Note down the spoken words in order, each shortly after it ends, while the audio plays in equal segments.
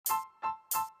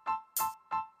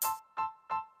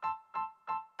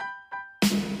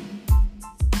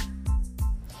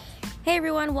Hey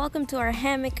everyone, welcome to our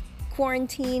Hammock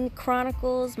Quarantine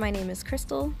Chronicles. My name is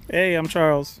Crystal. Hey, I'm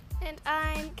Charles. And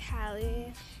I'm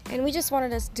Callie. And we just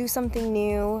wanted to do something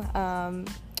new,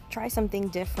 try something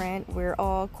different. We're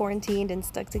all quarantined and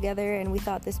stuck together, and we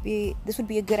thought this would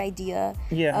be a good idea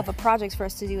of a project for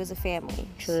us to do as a family.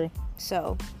 True.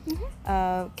 So,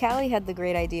 Callie had the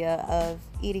great idea of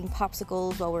eating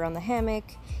popsicles while we're on the hammock,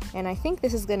 and I think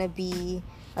this is going to be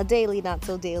a daily, not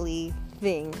so daily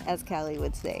thing, as Callie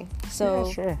would say. So,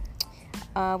 yeah,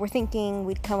 sure. We're thinking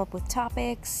we'd come up with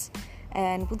topics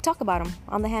and we'll talk about them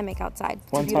on the hammock outside.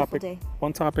 It's a beautiful day.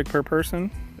 One topic per person.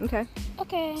 Okay.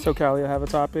 So Callie, I have a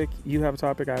topic, you have a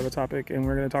topic, I have a topic, and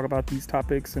we're going to talk about these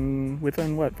topics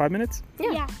within, 5 minutes?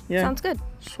 Yeah. Sounds good.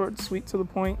 Short, sweet, to the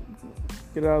point.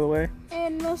 Get it out of the way.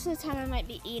 And most of the time I might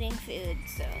be eating food,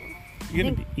 so... You're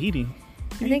going to be eating?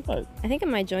 I think I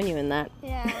might join you in that.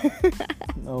 Yeah.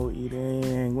 No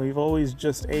eating. We've always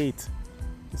just ate.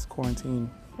 It's quarantine.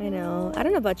 I know. I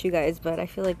don't know about you guys, but I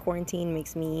feel like quarantine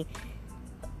makes me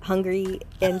hungry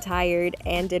and tired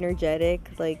and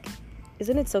energetic. Like,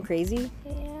 isn't it so crazy?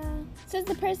 Yeah. Says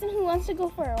the person who wants to go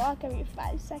for a walk every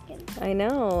 5 seconds. I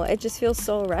know. It just feels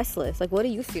so restless. Like, what do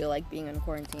you feel like being in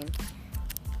quarantine?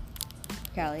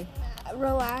 Callie?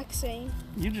 Relaxing.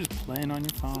 You're just playing on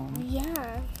your phone.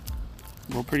 Yeah.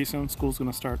 Well, pretty soon school's going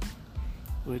to start,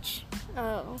 which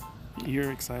Oh.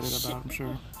 you're excited about, I'm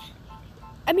sure.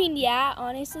 I mean, yeah,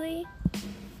 honestly.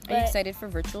 Are you excited for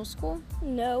virtual school?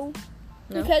 No.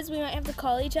 No? Because we might have to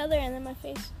call each other and then my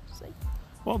face is like...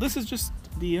 Well, this is just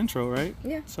the intro, right?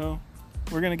 Yeah. So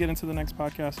we're going to get into the next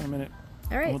podcast in a minute.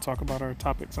 All right. And we'll talk about our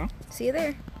topics, huh? See you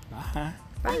there. Bye.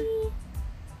 Bye.